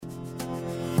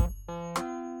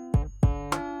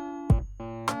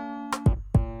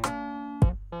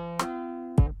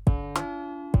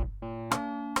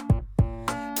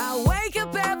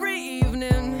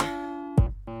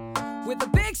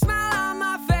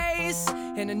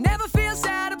and it never feels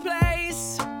out of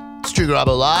place. It's True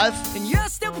Garabo Live. And you're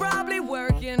still probably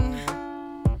working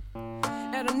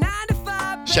at a 9 to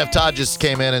 5. Chef Todd just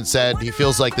came in and said he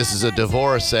feels like this is a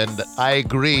divorce, and I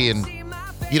agree. And,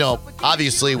 you know,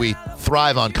 obviously we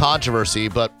thrive on controversy,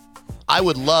 but I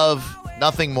would love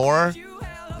nothing more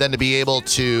than to be able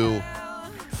to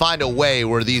find a way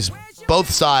where both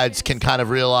sides can kind of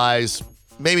realize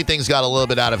maybe things got a little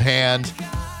bit out of hand,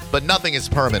 but nothing is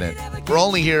permanent. We're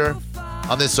only here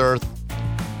on this earth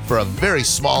for a very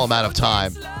small amount of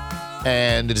time,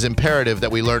 and it is imperative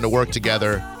that we learn to work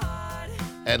together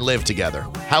and live together.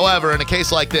 However, in a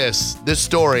case like this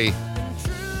story,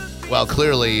 well,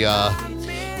 clearly,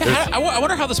 I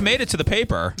wonder how this made it to the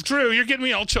paper. Drew, you're getting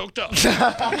me all choked up.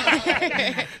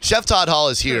 Chef Todd Hall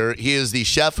is here. He is the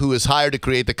chef who is hired to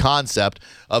create the concept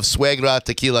of Suegra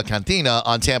Tequila Cantina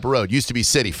on Tampa Road. Used to be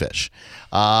City Fish.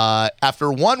 After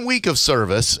 1 week of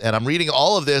service, and I'm reading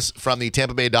all of this from the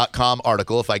TampaBay.com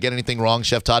article. If I get anything wrong,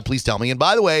 Chef Todd, please tell me. And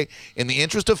by the way, in the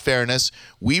interest of fairness,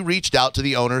 we reached out to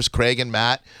the owners, Craig and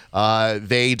Matt.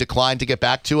 They declined to get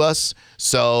back to us.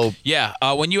 So yeah,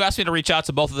 when you asked me to reach out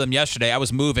to both of them yesterday, I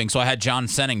was moving, so I had John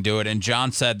Senning do it. And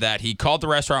John said that he called the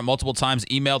restaurant multiple times,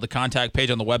 emailed the contact page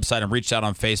on the website, and reached out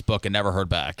on Facebook and never heard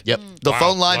back. Yep, the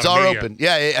phone lines are open.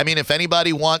 Yeah, I mean, if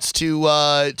anybody wants to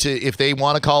if they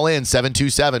want to call in,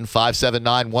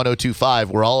 727-579-1025.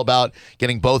 We're all about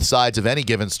getting both sides of any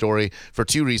given story for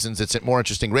two reasons. It's more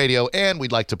interesting radio, and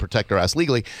we'd like to protect our ass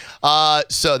legally.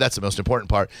 So that's the most important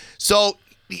part. So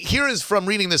here is from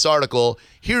reading this article.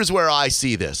 Here's where I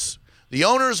see this. The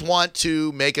owners want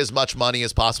to make as much money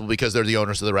as possible because they're the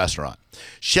owners of the restaurant.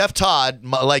 Chef Todd,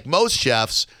 like most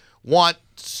chefs,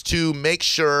 wants to make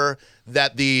sure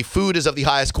that the food is of the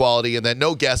highest quality and that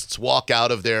no guests walk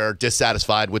out of there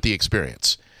dissatisfied with the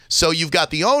experience. So you've got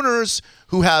the owners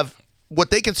who have what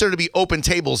they consider to be open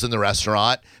tables in the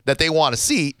restaurant that they want a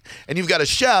seat, and you've got a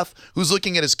chef who's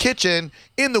looking at his kitchen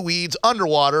in the weeds,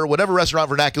 underwater, whatever restaurant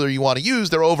vernacular you want to use.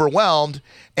 They're overwhelmed,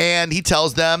 and he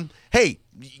tells them, hey,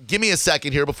 give me a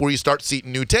second here before you start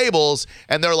seating new tables.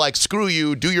 And they're like, screw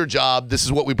you, do your job. This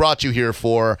is what we brought you here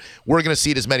for. We're going to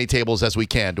seat as many tables as we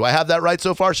can. Do I have that right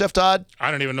so far, Chef Todd?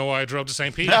 I don't even know why I drove to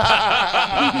St. Pete.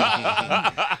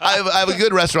 I have a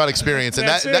good restaurant experience, and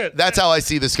that's how I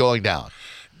see this going down.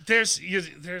 There's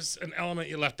an element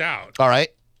you left out. All right.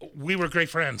 We were great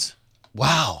friends.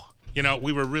 Wow. You know,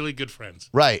 we were really good friends.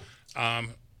 Right.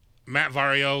 Matt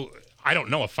Vario, I don't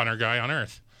know a funner guy on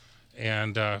earth.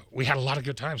 And we had a lot of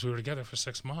good times. We were together for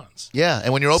 6 months. Yeah,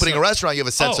 and when you're opening a restaurant, you have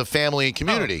a sense of family and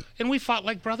community. And we fought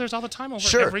like brothers all the time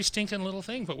over every stinking little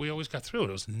thing, but we always got through it.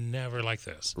 It was never like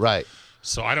this. Right.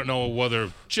 So I don't know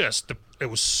whether it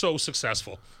was so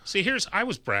successful. See, I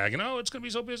was bragging, it's going to be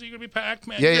so busy, you're going to be packed,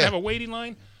 man. You're going to have a waiting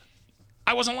line.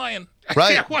 I wasn't lying.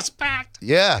 Right. It was packed.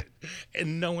 Yeah.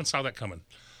 And no one saw that coming.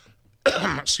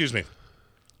 Excuse me.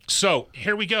 So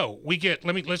here we go.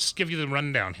 Let's give you the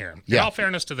rundown here. In all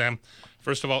fairness to them,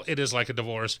 first of all, it is like a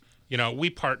divorce. You know,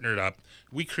 we partnered up.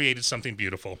 We created something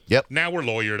beautiful. Yep. Now we're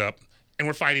lawyered up, and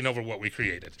we're fighting over what we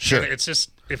created. Sure. And it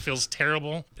feels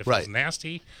terrible. It feels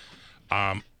nasty.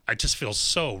 I just feel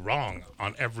so wrong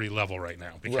on every level right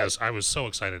now because I was so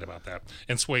excited about that.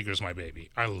 And Suegra's my baby.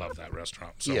 I love that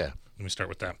restaurant. So let me start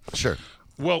with that. Sure.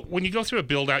 Well, when you go through a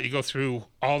build-out, you go through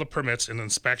all the permits and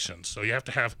inspections. So you have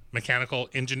to have mechanical,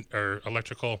 engine, or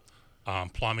electrical,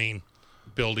 plumbing,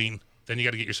 building. Then you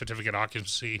got to get your certificate of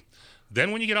occupancy.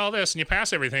 Then when you get all this and you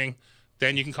pass everything,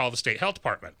 then you can call the state health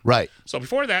department. Right. So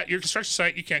before that, your construction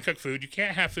site, you can't cook food, you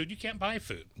can't have food, you can't buy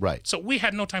food. Right. So we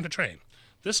had no time to train.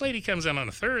 This lady comes in on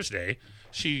a Thursday.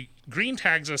 She green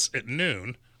tags us at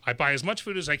noon. I buy as much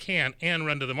food as I can and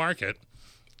run to the market.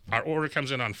 Our order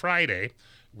comes in on Friday.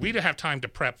 We don't have time to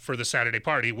prep for the Saturday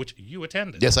party, which you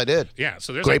attended. Yes, I did. Yeah,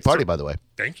 so there's great party, by the way.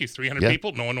 Thank you, 300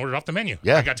 people. No one ordered off the menu.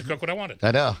 Yeah, I got to cook what I wanted. I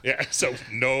know. Yeah, so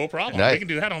no problem. Right. We can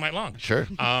do that all night long. Sure.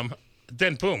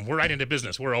 Then boom, we're right into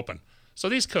business. We're open. So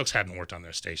these cooks hadn't worked on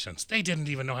their stations. They didn't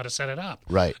even know how to set it up.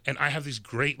 Right. And I have these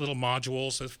great little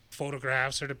modules of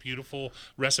photographs or the beautiful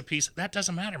recipes. That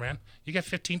doesn't matter, man. You got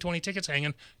 15, 20 tickets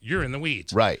hanging. You're in the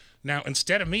weeds. Right. Now,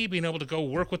 instead of me being able to go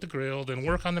work with the grill, then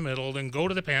work on the middle, then go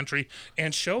to the pantry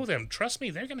and show them, trust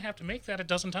me, they're going to have to make that a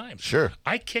dozen times. Sure.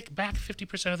 I kick back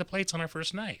 50% of the plates on our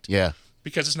first night. Yeah.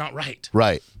 Because it's not right.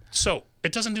 Right. So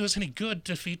it doesn't do us any good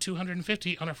to feed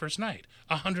 250 on our first night.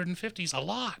 150 is a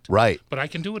lot. Right. But I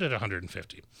can do it at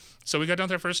 150. So we got done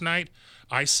with our first night.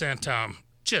 I sent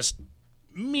just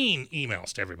mean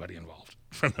emails to everybody involved,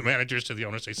 from the managers to the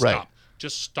owners. Say, stop. Right.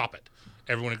 Just stop it.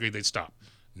 Everyone agreed they'd stop.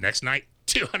 Next night,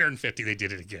 250, they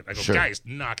did it again. I go, Sure. guys,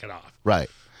 knock it off. Right.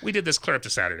 We did this clear up to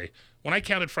Saturday. When I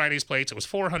counted Friday's plates, it was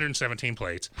 417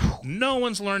 plates. No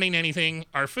one's learning anything.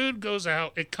 Our food goes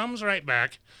out. It comes right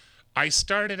back. I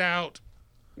started out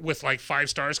with like 5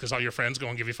 stars because all your friends go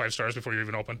and give you 5 stars before you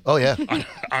even open. Oh, yeah.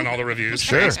 on all the reviews.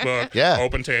 Sure. Facebook, Yeah.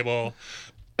 Open Table.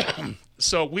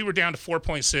 So we were down to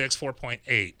 4.6,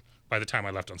 4.8 by the time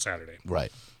I left on Saturday.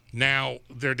 Right. Now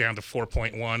they're down to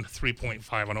 4.1,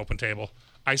 3.5 on Open Table.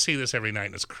 I see this every night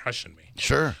and it's crushing me.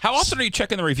 Sure. How often are you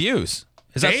checking the reviews?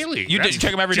 Is that- Daily. You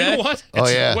check them every do day? You know what? Oh,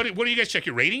 yeah. What do you guys check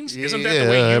your ratings? Isn't that Yeah, the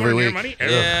way you every earn your week. money?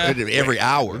 Yeah. Every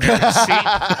hour.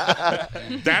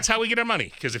 See, that's how we get our money.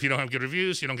 Because if you don't have good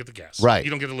reviews, you don't get the guests. Right. You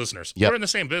don't get the listeners. Yep. We're in the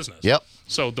same business. Yep.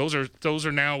 So those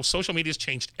are now social media's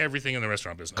changed everything in the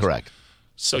restaurant business. Correct.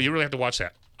 So you really have to watch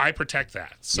that. I protect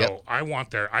that. So Yep. I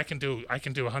want I can do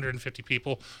 150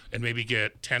 people and maybe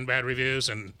get 10 bad reviews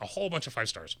and a whole bunch of 5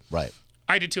 stars. Right.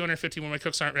 I did 250 when my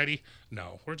cooks aren't ready.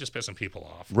 No, we're just pissing people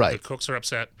off. Right. The cooks are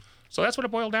upset. So that's what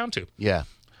it boiled down to. Yeah.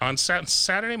 On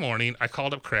Saturday morning, I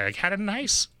called up Craig, had a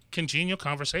nice, congenial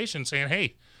conversation saying,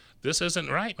 hey, this isn't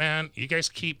right, man. You guys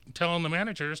keep telling the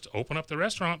managers to open up the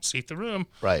restaurant, seat the room.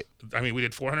 Right. I mean, we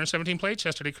did 417 plates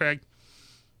yesterday, Craig.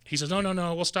 He says, no,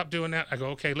 we'll stop doing that. I go,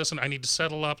 okay, listen, I need to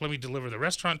settle up. Let me deliver the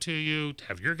restaurant to you, to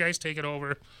have your guys take it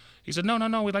over. He said,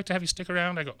 no, we'd like to have you stick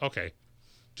around. I go, okay,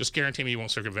 just guarantee me you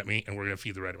won't circumvent me, and we're going to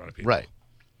feed the right amount of people. Right.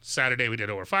 Saturday, we did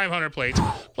over 500 plates,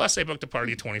 plus they booked a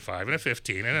party of 25 and a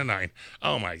 15 and a 9.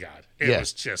 Oh, my God. It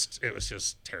was just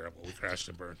terrible. We crashed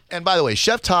and burned. And by the way,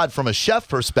 Chef Todd, from a chef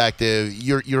perspective,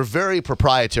 you're very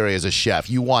proprietary as a chef.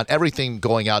 You want everything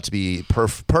going out to be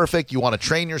perfect. You want to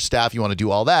train your staff. You want to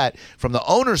do all that. From the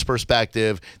owner's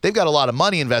perspective, they've got a lot of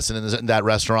money invested in that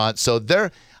restaurant. So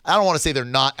I don't want to say they're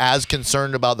not as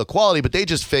concerned about the quality, but they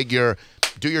just figure,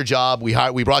 do your job.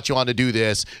 We brought you on to do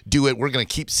this. Do it. We're going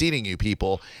to keep seating you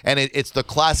people. And it's the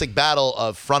classic battle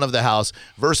of front of the house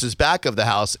versus back of the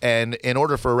house. And in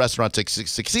order for a restaurant to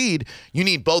succeed, you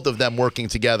need both of them working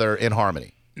together in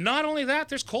harmony. Not only that,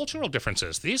 there's cultural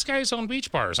differences. These guys own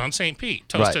beach bars on St. Pete,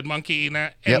 Toasted Right. Monkey, and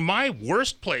that. And my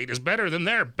worst plate is better than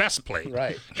their best plate.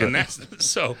 Right. And that's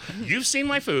so. You've seen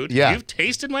my food. Yeah. You've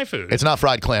tasted my food. It's not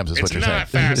fried clams, is what It's you're not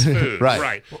saying. fast food.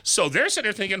 Right. So they're sitting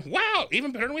there thinking, wow,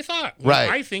 even better than we thought. Well, Right.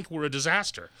 I think we're a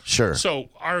disaster. Sure. So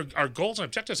our goals and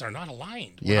objectives are not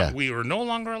aligned. Yeah. We are no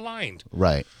longer aligned.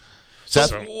 Right.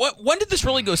 Seth? So- When did this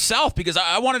really go south? Because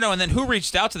I want to know. And then who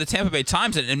reached out to the Tampa Bay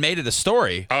Times and made it a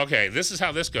story? Okay, this is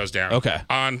how this goes down. Okay.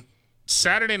 On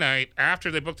Saturday night,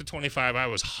 after they booked the 25, I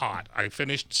was hot. I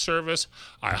finished service.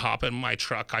 I hop in my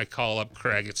truck. I call up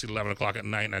Craig. It's 11 o'clock at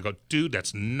night. And I go, dude,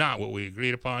 that's not what we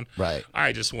agreed upon. Right.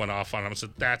 I just went off on him and said,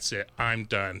 that's it. I'm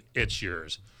done. It's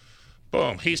yours.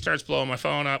 Boom. He starts blowing my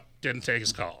phone up. Didn't take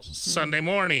his calls. Sunday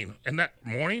morning. And that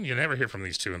morning, you never hear from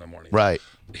these two in the morning. Right.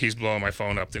 He's blowing my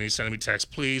phone up. Then he's sending me texts.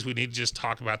 Please, we need to just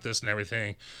talk about this and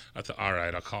everything. I thought, all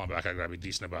right, I'll call him back. I got to be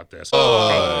decent about this. That's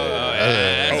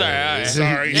all right.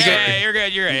 Sorry. Yeah, you're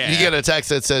good. You're good. You get a text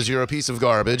that says you're a piece of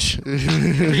garbage.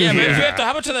 Yeah, but if we have to,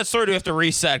 how much of that story do we have to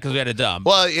reset because we had a dump?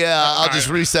 Well, yeah, I'll just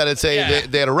reset it. Say Yeah.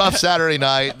 they had a rough Saturday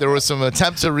night. There was some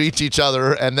attempt to reach each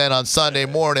other, and then on Sunday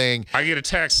morning, I get a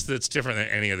text that's different than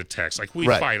any other text. Like, we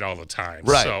Right. fight all the time.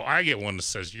 Right. So I get one that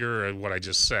says, you're what I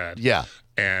just said. yeah,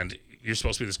 And you're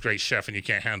supposed to be this great chef and you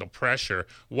can't handle pressure.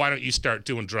 Why don't you start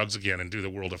doing drugs again and do the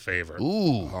world a favor?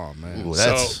 ooh, Oh, man. ooh, So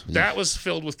that's that was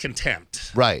filled with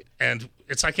contempt. right. And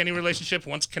it's like any relationship.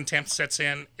 Once contempt sets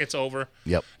in, it's over.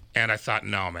 Yep. And I thought,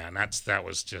 no, man, that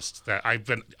was just that. I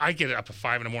get up at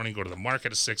 5 a.m, go to the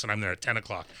market at 6, and I'm there at 10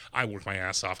 o'clock. I work my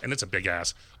ass off, and it's a big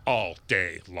ass all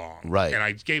day long. Right. And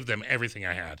I gave them everything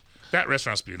I had. That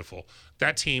restaurant's beautiful.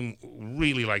 That team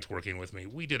really liked working with me.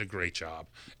 We did a great job,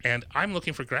 and I'm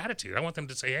looking for gratitude. I want them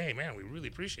to say, "Hey, man, we really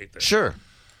appreciate this." Sure.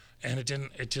 And it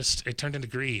didn't. It turned into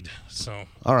greed. So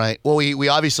All right. Well, we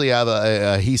obviously have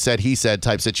a he said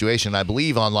type situation. I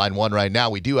believe on line one right now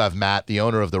we do have Matt, the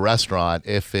owner of the restaurant.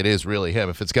 If it is really him,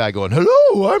 if it's a guy going,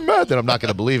 "Hello, I'm Matt," then I'm not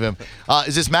going to believe him.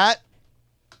 Is this Matt?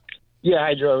 Yeah,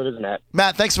 hi, Joe. It is Matt.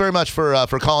 Matt, thanks very much for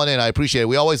calling in. I appreciate it.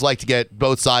 We always like to get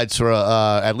both sides for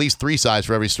at least 3 sides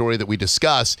for every story that we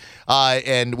discuss.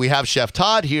 And we have Chef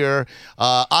Todd here.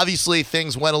 Obviously,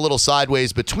 things went a little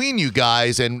sideways between you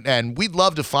guys, and we'd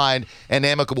love to find an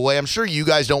amicable way. I'm sure you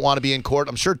guys don't want to be in court.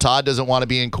 I'm sure Todd doesn't want to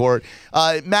be in court.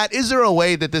 Matt, is there a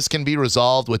way that this can be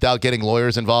resolved without getting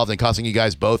lawyers involved and costing you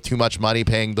guys both too much money,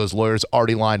 paying those lawyers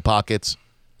already lined pockets?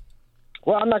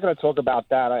 Well, I'm not going to talk about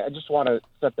that. I just want to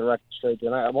set the record straight.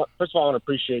 And first of all, I want to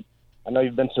appreciate. I know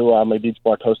you've been to my beach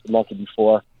bar, Toasted Monkey,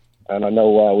 before, and I know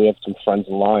we have some friends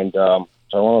in line. So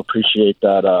I want to appreciate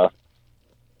that.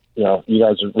 You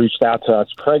guys have reached out to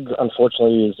us. Craig,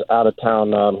 unfortunately, is out of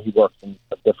town. He works in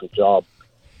a different job.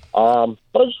 But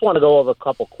I just want to go over a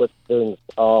couple quick things.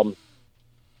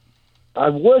 I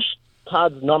wish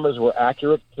Todd's numbers were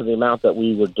accurate to the amount that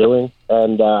we were doing,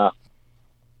 and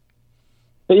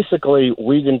basically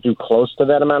we didn't do close to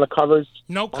that amount of covers.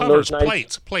 No on those covers,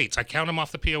 nights. plates. I count them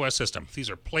off the POS system. These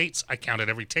are plates. I counted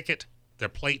every ticket. They're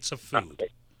plates of food,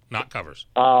 not covers.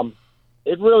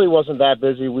 It really wasn't that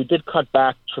busy. We did cut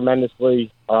back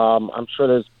tremendously. I'm sure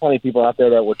there's plenty of people out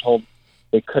there that were told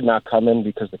they could not come in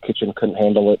because the kitchen couldn't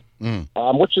handle it,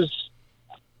 which is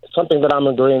something that I'm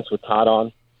in agreement with Todd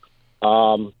on.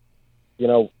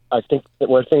 I think that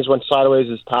where things went sideways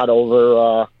is Todd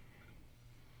over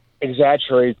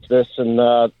exaggerates this, and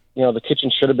the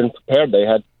kitchen should have been prepared. They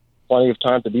had plenty of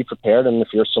time to be prepared, and if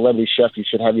you're a celebrity chef, you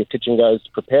should have your kitchen guys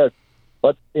prepared.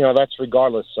 But that's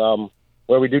regardless.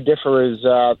 Where we do differ is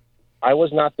I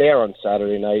was not there on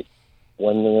Saturday night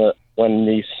when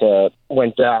these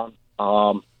went down.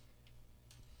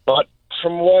 But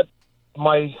from what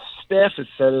my staff has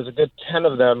said, there's a good 10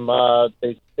 of them.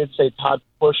 They did say Todd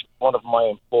pushed one of my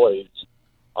employees,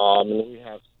 and we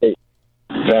have state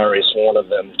varies one of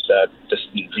them that this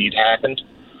indeed happened.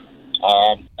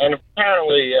 And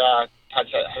apparently, Todd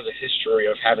has a history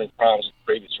of having problems with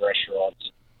previous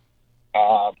restaurants.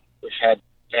 We've had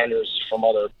vendors from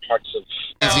other parts of.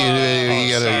 You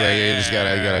just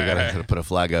gotta put a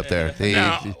flag up there.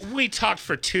 Now, we talked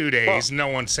for 2 days. No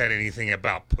one said anything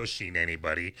about pushing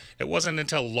anybody. It wasn't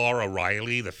until Laura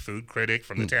Riley, the food critic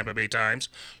from the Tampa Bay Times,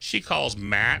 she calls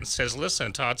Matt and says,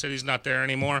 "Listen, Todd said he's not there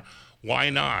anymore. Why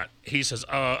not?" He says,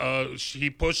 he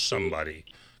pushed somebody.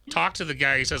 Talk to the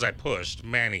guy. He says, "I pushed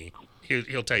Manny."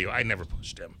 He'll tell you, I never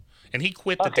pushed him, and he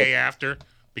quit the day after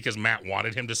because Matt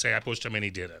wanted him to say I pushed him, and he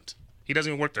didn't. He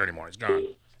doesn't even work there anymore. He's gone.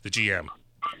 The GM.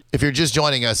 If you're just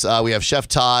joining us, we have Chef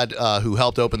Todd, who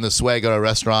helped open the Suego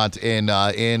restaurant in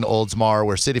Oldsmar,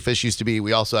 where City Fish used to be.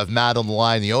 We also have Matt on the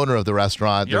line, the owner of the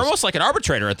restaurant. You're almost like an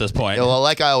arbitrator at this point. Well,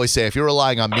 like I always say, if you're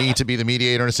relying on me to be the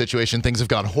mediator in a situation, things have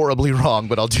gone horribly wrong,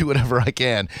 but I'll do whatever I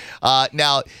can.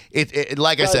 Now,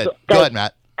 like I said, go ahead,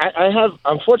 Matt.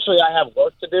 Unfortunately, I have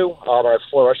work to do. I have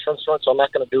 4 restaurants, so I'm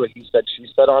not going to do a he said, she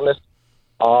said on this.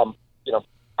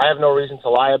 I have no reason to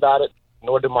lie about it,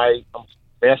 nor do my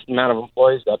vast amount of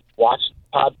employees that watch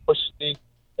Todd push the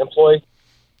employee.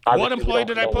 What employee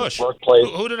did I push?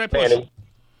 Who did I push?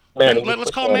 Manny.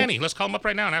 Let's call Manny. Let's call him up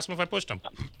right now and ask him if I pushed him.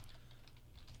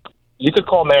 You could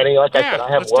call Manny. Like I said, I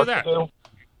have work to do.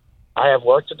 I have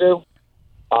work to do.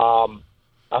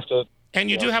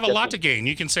 And you do have a lot to gain.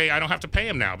 You can say, I don't have to pay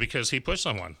him now because he pushed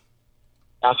someone.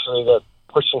 Actually, the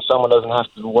pushing someone doesn't have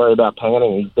to worry about paying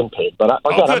him. He's been paid. But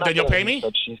good. Then you'll pay me?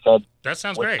 She said, that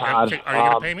sounds great. Are you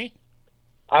going to pay me?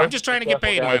 I'm just trying to get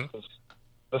paid, man.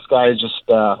 This guy is just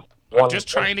I'm just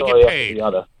trying to get paid.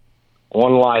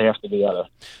 One lie after the other.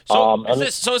 So,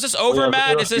 is this over,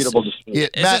 Matt? Is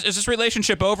this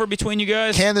relationship over between you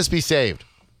guys? Can this be saved?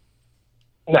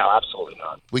 No, absolutely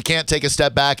not. We can't take a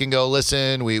step back and go,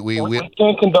 listen, we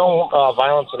can't condone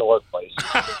violence in the workplace.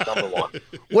 That's number one.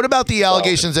 What about the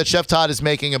allegations that Chef Todd is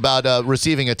making about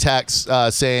receiving a text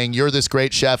saying, "You're this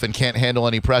great chef and can't handle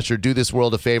any pressure. Do this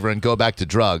world a favor and go back to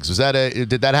drugs"?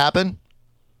 Did that happen?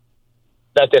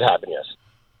 That did happen, yes.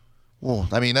 Well,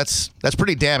 I mean, that's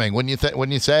pretty damning. Wouldn't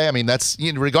you say? I mean, that's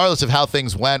regardless of how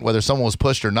things went, whether someone was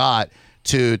pushed or not,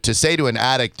 to say to an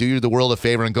addict, "Do the world a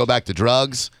favor and go back to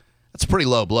drugs." That's a pretty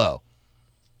low blow.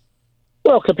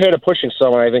 Well, compared to pushing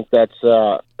someone, I think that's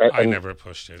I never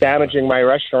pushed it. Damaging my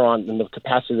restaurant in the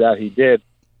capacity that he did.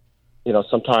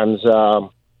 Sometimes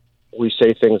we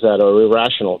say things that are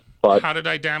irrational. But how did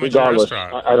I damage your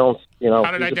restaurant? I don't.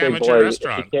 How did I damage your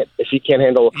restaurant? If he can't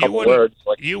handle a couple words,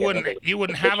 you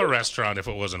wouldn't have a restaurant if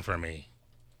it wasn't for me.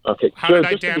 Okay. How did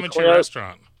I damage your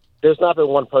restaurant? There's not been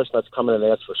one person that's come in and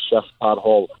asked for Chef Todd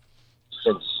Hall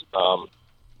since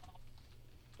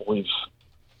we've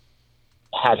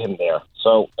had him there.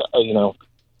 So,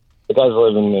 the guy's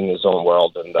living in his own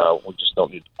world, and we just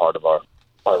don't need part of our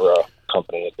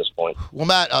company at this point. Well,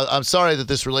 Matt, I'm sorry that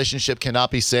this relationship cannot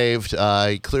be saved.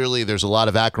 Clearly, there's a lot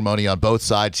of acrimony on both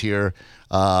sides here.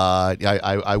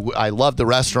 I love the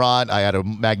restaurant. I had a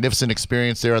magnificent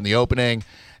experience there in the opening,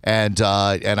 and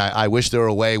I wish there were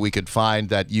a way we could find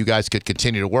that you guys could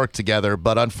continue to work together.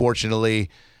 But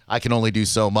unfortunately, I can only do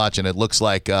so much, and it looks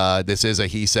like this is a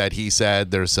he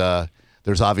said.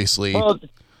 There's obviously. Well,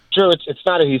 Drew, it's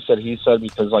not a he said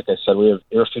because, like I said, we have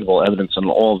irrefutable evidence on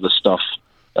all of the stuff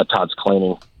that Todd's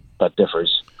claiming that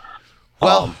differs.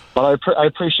 Well, but I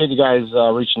appreciate you guys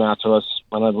reaching out to us,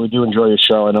 and we do enjoy your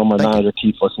show. I know my manager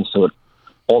Keith listens to it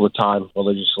all the time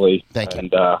religiously. Thank you.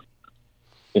 And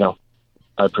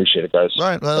I appreciate it, guys. All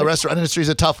right. Well, the restaurant industry is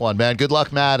a tough one, man. Good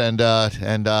luck, Matt. And I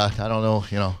don't know,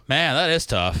 Man, that is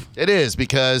tough. it is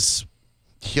because,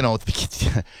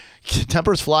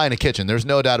 tempers fly in a kitchen. There's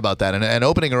no doubt about that. And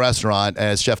opening a restaurant,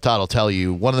 as Chef Todd will tell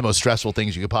you, one of the most stressful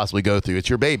things you could possibly go through. It's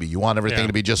your baby. You want everything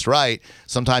to be just right.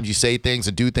 Sometimes you say things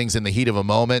and do things in the heat of a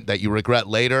moment that you regret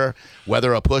later,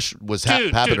 whether a push was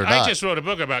happened or not. I just wrote a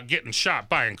book about getting shot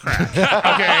buying crack.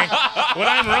 Okay? When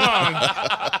I'm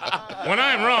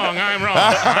wrong, I'm wrong.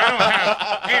 I don't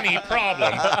have any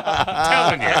problem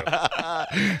telling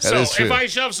you. So is true. if I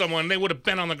shove someone, they would have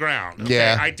been on the ground. Okay?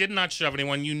 Yeah. I did not shove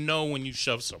anyone. You know when you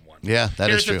shove someone. Yeah, that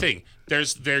is true.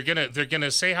 Here's the thing. They're gonna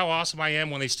say how awesome I am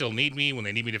when they still need me, when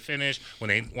they need me to finish, when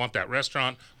they want that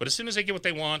restaurant. But as soon as they get what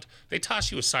they want, they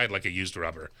toss you aside like a used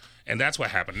rubber. And that's what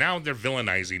happened. Now they're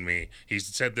villainizing me. He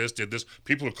said this, did this.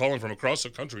 People are calling from across the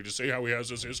country to say how he has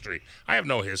this history. I have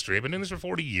no history. I've been doing this for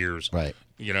 40 years. Right.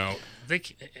 You know,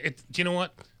 you know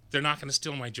what? They're not going to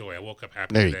steal my joy. I woke up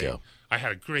happy There you today. go. I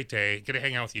had a great day. Get to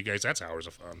hang out with you guys. That's hours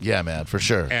of fun. Yeah, man, for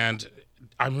sure. And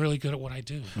I'm really good at what I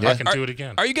do. Yeah. I can do it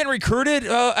again. Are you getting recruited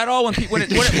at all when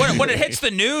it hits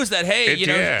the news that, hey, It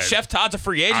did. Chef Todd's a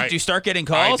free agent? Do you start getting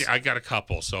calls? I got a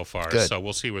couple so far, Good. so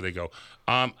we'll see where they go.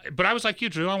 But I was like you,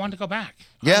 Drew. I wanted to go back.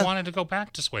 Yeah. I wanted to go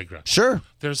back to Suegra. Sure.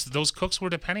 Those cooks were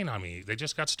depending on me. They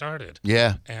just got started.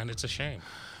 Yeah. And it's a shame.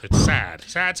 It's sad.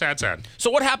 Sad. So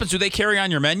what happens? Do they carry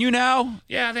on your menu now?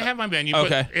 Yeah, they have my menu.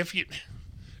 Okay. But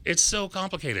it's so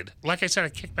complicated. Like I said, I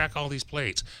kick back all these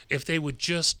plates. If they would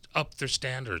just up their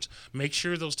standards, make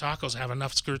sure those tacos have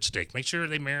enough skirt steak, make sure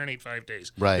they marinate 5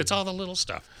 days. Right. It's all the little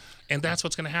stuff. And that's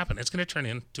what's going to happen. It's going to turn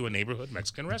into a neighborhood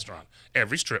Mexican restaurant.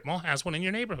 Every strip mall has one in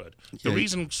your neighborhood. The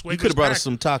reason Suegra's You could have brought back- us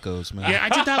some tacos, man. Yeah, I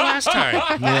did that last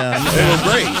time. Yeah, it was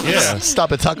great. Yeah.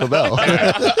 Stop at Taco Bell.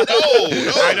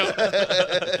 I don't.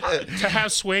 To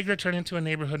have Suegra turn into a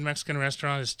neighborhood Mexican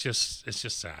restaurant is just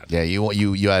sad. Yeah,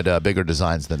 you had bigger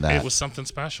designs than that. It was something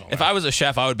special. If I was a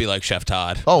chef, I would be like Chef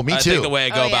Todd. Oh, me I too. think the way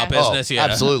I go about business, yeah.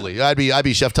 Absolutely. I'd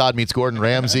be Chef Todd meets Gordon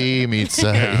Ramsay meets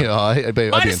I'd be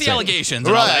Minus the insane. allegations.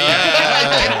 And all Right.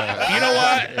 that, You know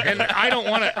what? And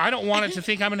I don't want it to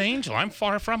think I'm an angel. I'm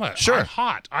far from it. Sure. I'm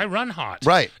hot. I run hot.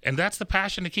 Right. And that's the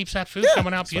passion that keeps that food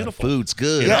coming out beautiful. Food's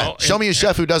good. You Yeah. know, Show me a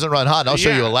chef who doesn't run hot, and I'll show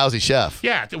Yeah. you a lousy chef.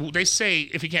 Yeah, they say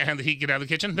if you can't handle the heat, get out of the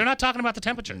kitchen. They're not talking about the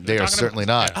temperature. They are certainly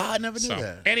not. I never knew So,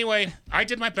 that. anyway, I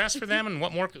did my best for them, and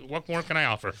what more can I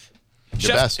offer?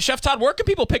 best. Chef Todd, where can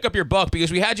people pick up your book?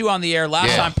 Because we had you on the air last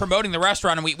Yeah. time promoting the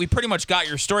restaurant, and we pretty much got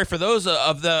your story. For those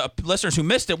of the listeners who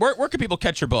missed it, where can people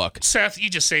catch your book? Seth, you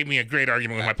just saved me a great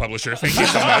argument with my publisher. Thank you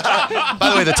so much. By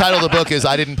the way, the title of the book is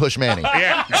I Didn't Push Manny.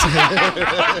 Yeah.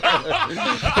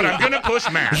 But I'm going to push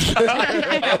Matt.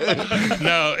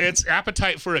 No, it's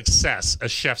Appetite for Excess, a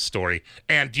chef's story.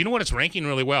 And do you know what? It's ranking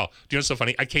really well. Do you know what's so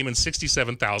funny? I came in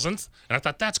 67,000th, and I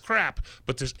thought, that's crap.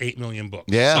 But there's 8 million books.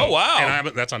 Yeah. Oh, wow. And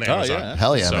that's on Amazon. yeah.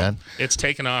 Hell yeah, So, man. It's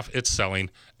taken off. It's selling.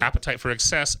 Appetite for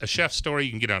Excess, a chef's story.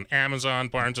 You can get it on Amazon,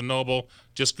 Barnes & Noble.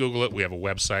 Just Google it. We have a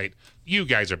website. You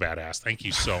guys are badass. Thank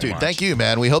you so Dude, much. thank you,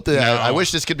 man. We hope that No. I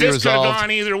wish this could be This could resolved. have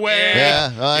gone either way.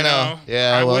 Yeah, I you know.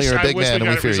 Yeah, well, you're a big I wish man, we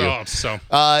and got we it fear you. resolved. So,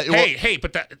 Well- hey,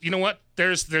 but that, you know what?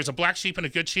 There's a black sheep and a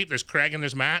good sheep. There's Craig and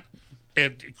there's Matt.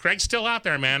 And Craig's still out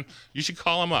there, man. You should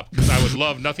call him up because I would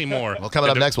love nothing more. Well, coming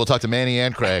up next, we'll talk to Manny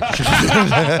and Craig. Please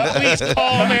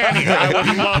call Manny. I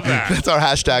would love that. That's our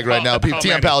hashtag right now. Call TM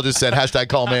Manny. Powell just said hashtag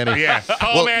call Manny. Yeah,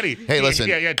 call Well, Manny. hey, listen.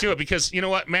 Yeah, do it because you know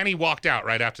what? Manny walked out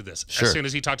right after this. Sure. As soon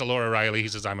as he talked to Laura Riley, he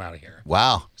says, "I'm out of here."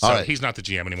 Wow. So All right. he's not the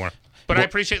GM anymore. But I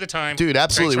appreciate the time, Dude,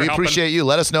 absolutely. Thanks We for helping. appreciate you.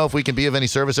 Let us know if we can be of any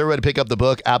service. Everybody pick up the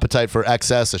book, Appetite for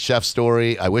Excess, a chef's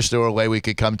story. I wish there were a way we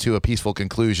could come to a peaceful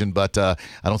conclusion, but I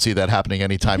don't see that happening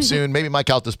anytime soon. Maybe Mike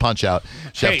out this punch out.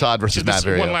 Chef Hey, Todd versus Matt just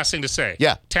Vario. one last thing to say.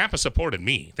 Yeah. Tampa supported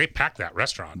me. They packed that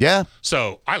restaurant. Yeah?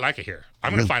 So I like it here.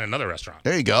 I'm going to find another restaurant.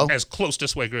 There you go. As close to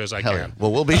Suegra as I Hell can. yeah.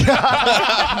 Well, we'll be.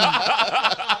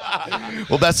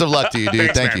 Well, best of luck to you,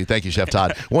 dude. Thanks, Thank you, Chef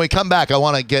Todd. When we come back, I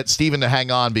want to get Steven to hang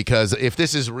on because if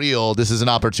this is real, this is an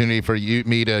opportunity for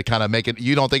me to kind of make it.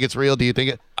 You don't think it's real? Do you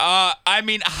think it? I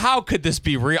mean, how could this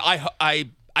be real?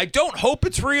 I don't hope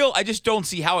it's real. I just don't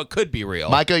see how it could be real.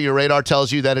 Micah, your radar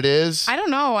tells you that it is. I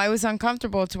don't know. I was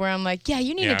uncomfortable to where I'm like, yeah,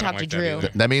 you need Yeah, to I talk don't to like that Drew.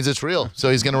 either. That means it's real.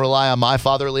 So he's going to rely on my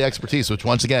fatherly expertise, which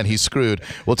once again, he's screwed.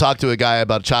 We'll talk to a guy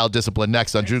about child discipline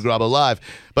next on Drew Garabo Live.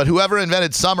 But whoever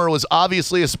invented summer was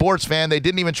obviously a sports fan. They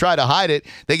didn't even try to hide it.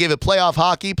 They gave it playoff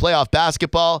hockey, playoff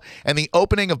basketball, and the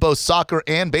opening of both soccer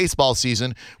and baseball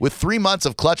season with 3 months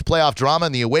of clutch playoff drama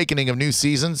and the awakening of new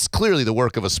seasons. Clearly the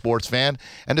work of a sports fan.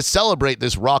 And to celebrate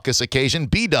this raucous occasion,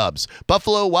 B-Dubs,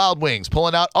 Buffalo Wild Wings,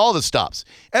 pulling out all the stops.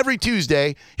 Every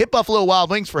Tuesday, hit Buffalo Wild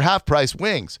Wings for half-price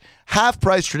wings.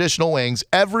 half-price traditional wings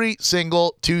every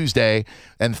single Tuesday.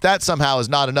 And if that somehow is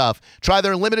not enough, try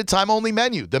their limited-time-only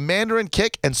menu, the Mandarin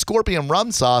Kick and Scorpion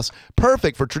Rum Sauce,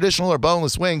 perfect for traditional or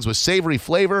boneless wings with savory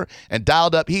flavor and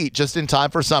dialed-up heat just in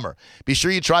time for summer. Be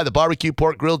sure you try the barbecue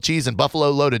pork, grilled cheese, and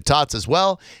buffalo-loaded tots as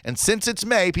well. And since it's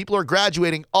May, people are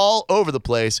graduating all over the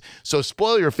place, so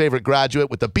spoil your favorite graduate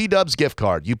with the B-Dubs gift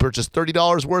card. You purchase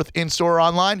 $30 worth in-store or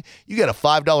online, you get a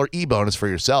 $5 e-bonus for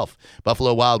yourself.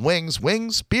 Buffalo Wild Wings,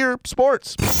 wings, beer,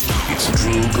 sports. It's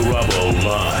Drew Garabo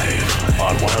live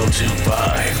on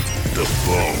 102.5 The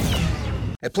Phone.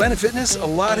 At Planet Fitness, a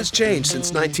lot has changed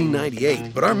since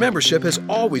 1998, but our membership has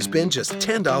always been just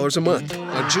 $10 a month.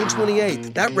 On June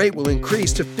 28th, that rate will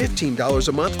increase to $15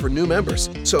 a month for new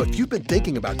members. So if you've been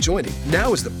thinking about joining,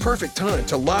 now is the perfect time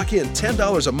to lock in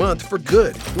 $10 a month for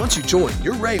good. Once you join,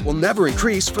 your rate will never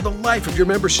increase for the life of your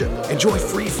membership. Enjoy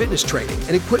free fitness training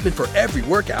and equipment for every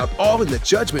workout, all in the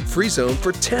judgment-free zone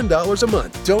for $10 a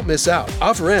month. Don't miss out.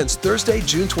 Offer ends Thursday,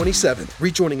 June 27th.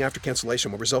 Rejoining after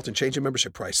cancellation will result in change in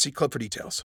membership price. See club for details.